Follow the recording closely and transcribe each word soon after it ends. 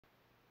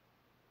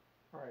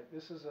Alright,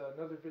 this is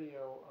another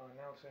video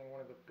announcing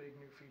one of the big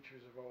new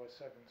features of OS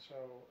 7.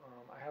 So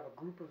I have a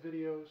group of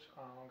videos.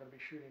 I'm going to be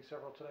shooting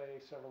several today,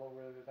 several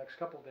over the next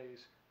couple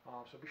days.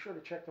 So be sure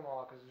to check them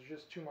all out because there's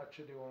just too much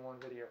to do in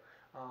one video.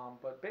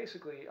 But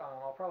basically,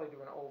 I'll probably do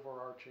an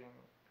overarching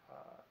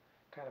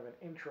kind of an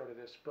intro to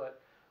this.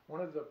 But one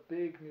of the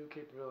big new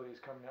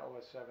capabilities coming to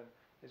OS 7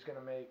 is going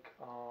to make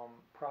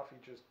Proffie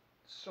just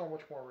so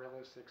much more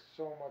realistic,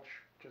 so much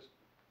just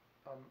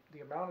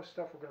the amount of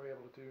stuff we're going to be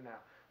able to do now.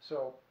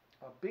 So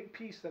a big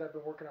piece that I've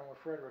been working on with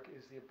Frederick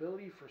is the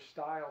ability for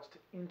styles to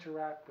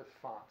interact with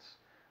fonts.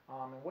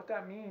 And what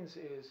that means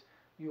is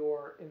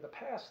in the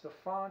past, the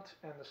font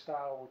and the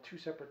style were two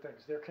separate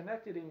things. They're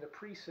connected in the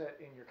preset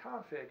in your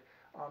config,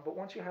 but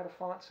once you had a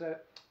font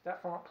set,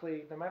 that font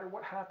played no matter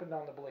what happened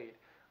on the blade.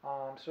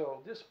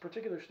 So this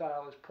particular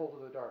style is Pull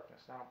to the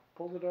Darkness. Now,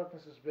 Pull to the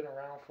Darkness has been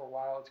around for a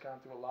while. It's gone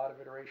through a lot of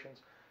iterations,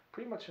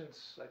 pretty much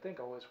since, I think,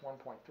 OS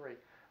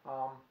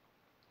 1.3.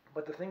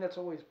 But the thing that's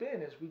always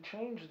been is we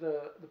change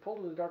the Pull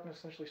to the Darkness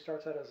essentially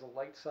starts out as a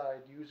light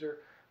side user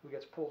who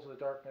gets pulled to the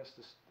darkness.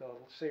 The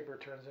saber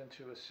turns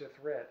into a Sith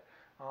red.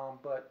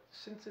 But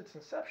since its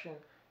inception,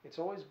 it's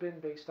always been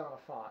based on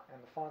a font,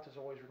 and the font has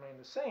always remained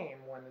the same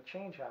when the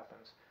change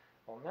happens.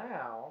 Well,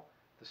 now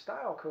the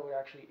style code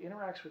actually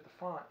interacts with the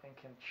font and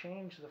can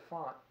change the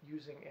font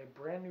using a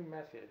brand new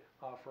method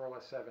for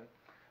OS 7,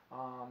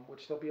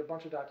 which there'll be a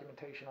bunch of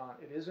documentation on.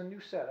 It is a new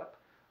setup.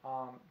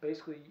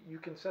 Basically, you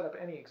can set up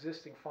any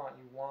existing font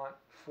you want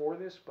for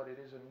this, but it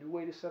is a new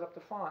way to set up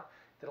the font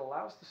that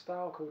allows the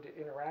style code to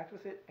interact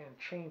with it and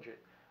change it.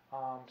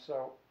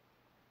 So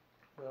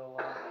we'll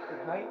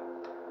ignite.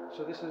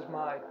 So this is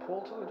my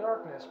Pull to the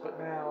Darkness, but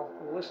now,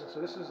 well, listen, so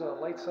this is a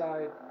light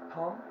side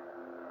hum,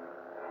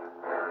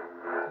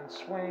 and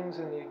swings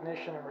and the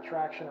ignition and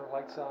retraction are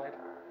light side.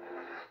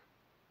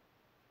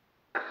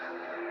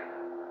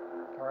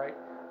 Alright.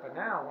 But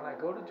now, when I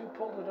go to do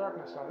Pull to the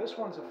Darkness, now this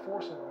one's a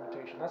force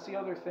implementation. That's the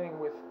other thing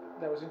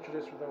that was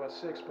introduced with OS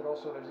 6, but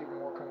also there's even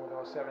more coming with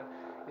OS 7,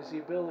 is the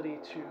ability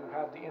to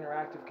have the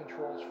interactive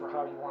controls for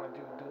how you want to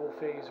do dual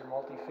phase or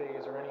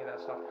multi-phase or any of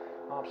that stuff.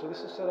 So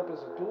this is set up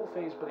as a dual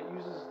phase, but it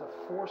uses the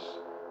force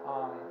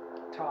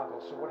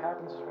toggle. So what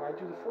happens is when I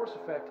do the force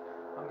effect,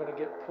 I'm going to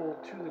get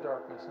pulled to the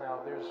darkness.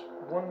 Now, there's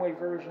one-way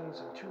versions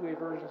and two-way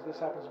versions. This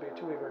happens to be a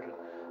two-way version.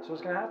 So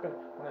what's going to happen,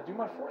 when I do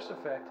my force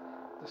effect,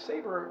 the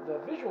saber,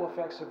 the visual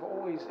effects have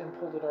always in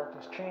Pull to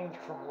Darkness changed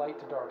from light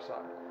to dark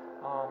side.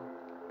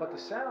 But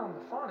the sound,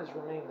 the font has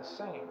remained the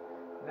same.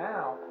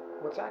 Now,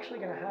 what's actually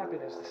going to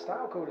happen is the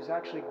style code is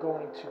actually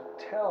going to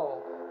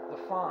tell the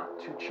font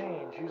to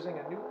change using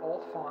a new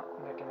alt font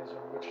mechanism,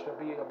 which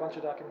there'll be a bunch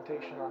of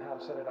documentation on how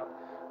to set it up.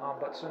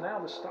 But so now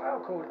the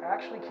style code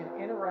actually can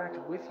interact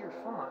with your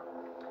font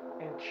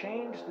and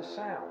change the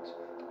sounds.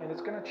 And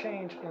it's going to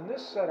change in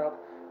this setup.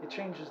 It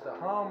changes the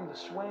hum, the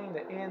swing,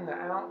 the in, the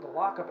out, the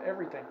lockup,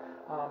 everything.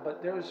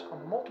 But there's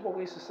multiple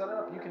ways to set it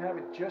up. You can have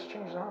it just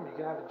change the hum. You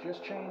can have it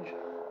just change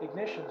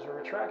ignitions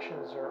or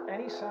retractions or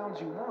any sounds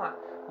you want.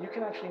 You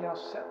can actually now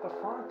set the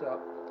font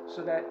up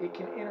so that it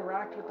can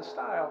interact with the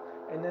style,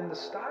 and then the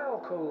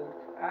style code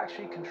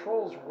actually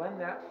controls when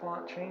that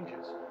font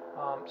changes.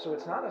 So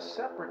it's not a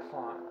separate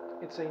font.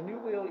 It's a new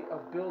way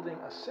of building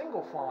a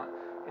single font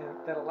and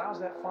that allows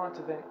that font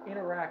to then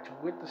interact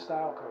with the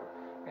style code.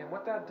 And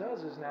what that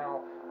does is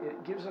now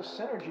it gives us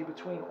synergy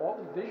between all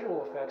the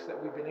visual effects that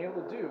we've been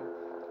able to do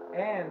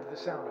and the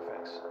sound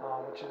effects,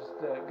 which is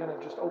going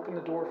to just open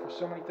the door for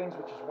so many things,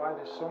 which is why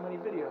there's so many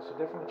videos, so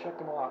definitely check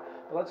them all out.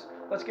 But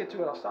let's get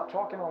to it. I'll stop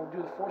talking, I'll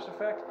do the force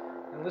effect,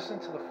 and listen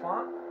to the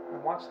font,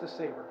 and watch the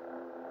saber.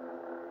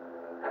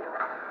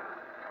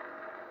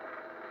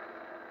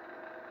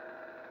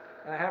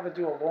 And I have it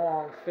do a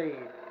long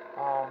fade.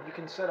 You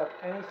can set up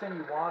anything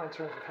you want in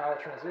terms of how it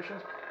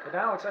transitions, but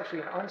now it's actually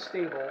an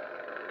unstable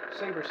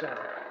saber sound.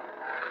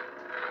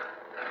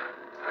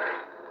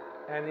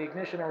 And the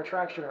ignition and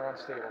retraction are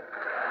unstable.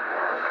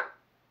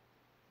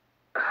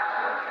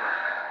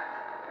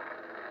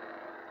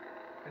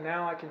 And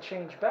now I can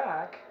change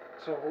back,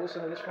 so we'll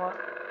listen to this font.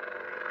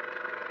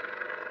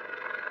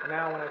 And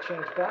now when I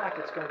change back,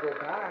 it's going to go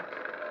back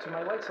to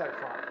my light side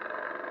font.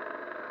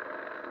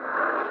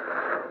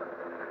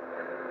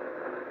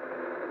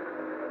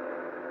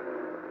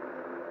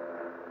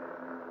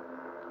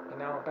 And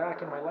now I'm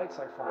back in my light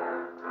side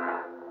font.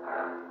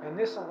 And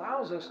this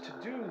allows us to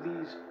do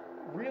these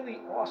really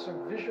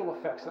awesome visual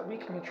effects that we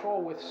can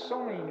control with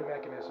so many new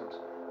mechanisms.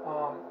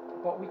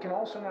 But we can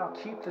also now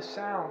keep the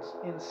sounds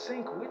in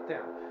sync with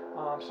them.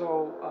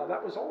 So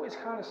that was always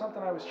kind of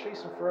something I was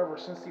chasing forever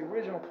since the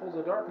original Pull to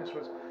the Darkness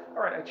was,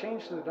 all right, I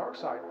changed to the dark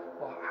side.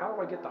 Well, how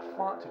do I get the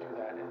font to do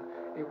that?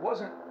 And it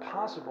wasn't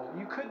possible.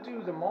 You could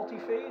do the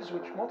multi-phase,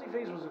 which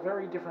multi-phase was a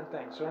very different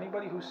thing. So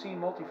anybody who's seen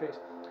multi-phase,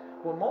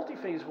 what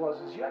multi-phase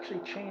was is you actually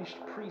changed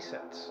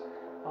presets.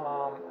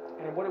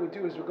 And what it would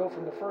do is it would go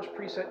from the first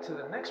preset to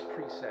the next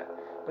preset.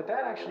 But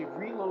that actually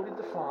reloaded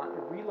the font,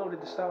 it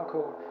reloaded the style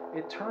code,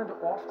 it turned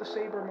off the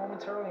saber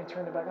momentarily and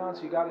turned it back on,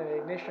 so you got an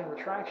ignition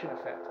retraction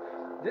effect.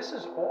 This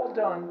is all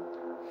done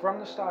from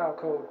the style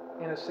code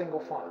in a single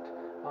font.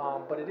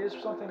 But it is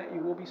something that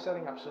you will be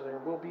setting up, so there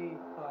will be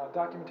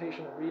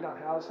documentation to read on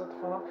how to set the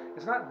font up.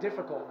 It's not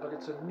difficult, but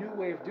it's a new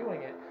way of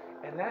doing it,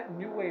 and that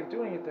new way of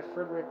doing it that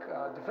Frederick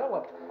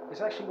developed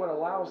is actually what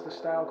allows the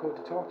style code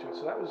to talk to it.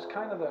 So that was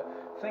kind of the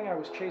thing I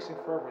was chasing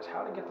forever, is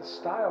how to get the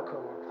style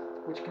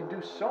code, which can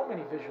do so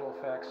many visual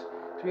effects,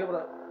 to be able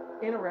to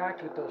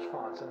interact with those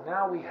fonts. And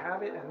now we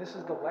have it, and this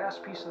is the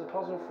last piece of the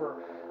puzzle for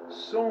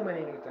so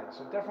many new things.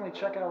 So definitely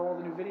check out all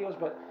the new videos,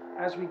 but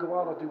as we go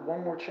out, I'll do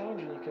one more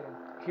change, and you can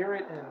hear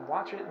it and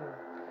watch it.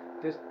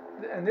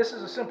 And this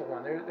is a simple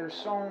one. There's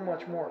so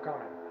much more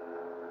coming.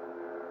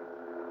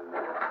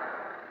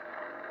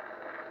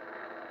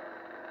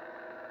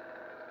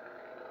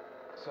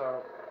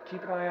 So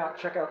keep an eye out.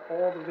 Check out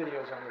all the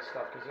videos on this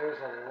stuff, because there's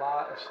a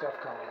lot of stuff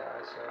coming,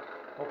 guys.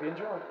 So hope you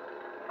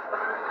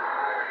enjoy.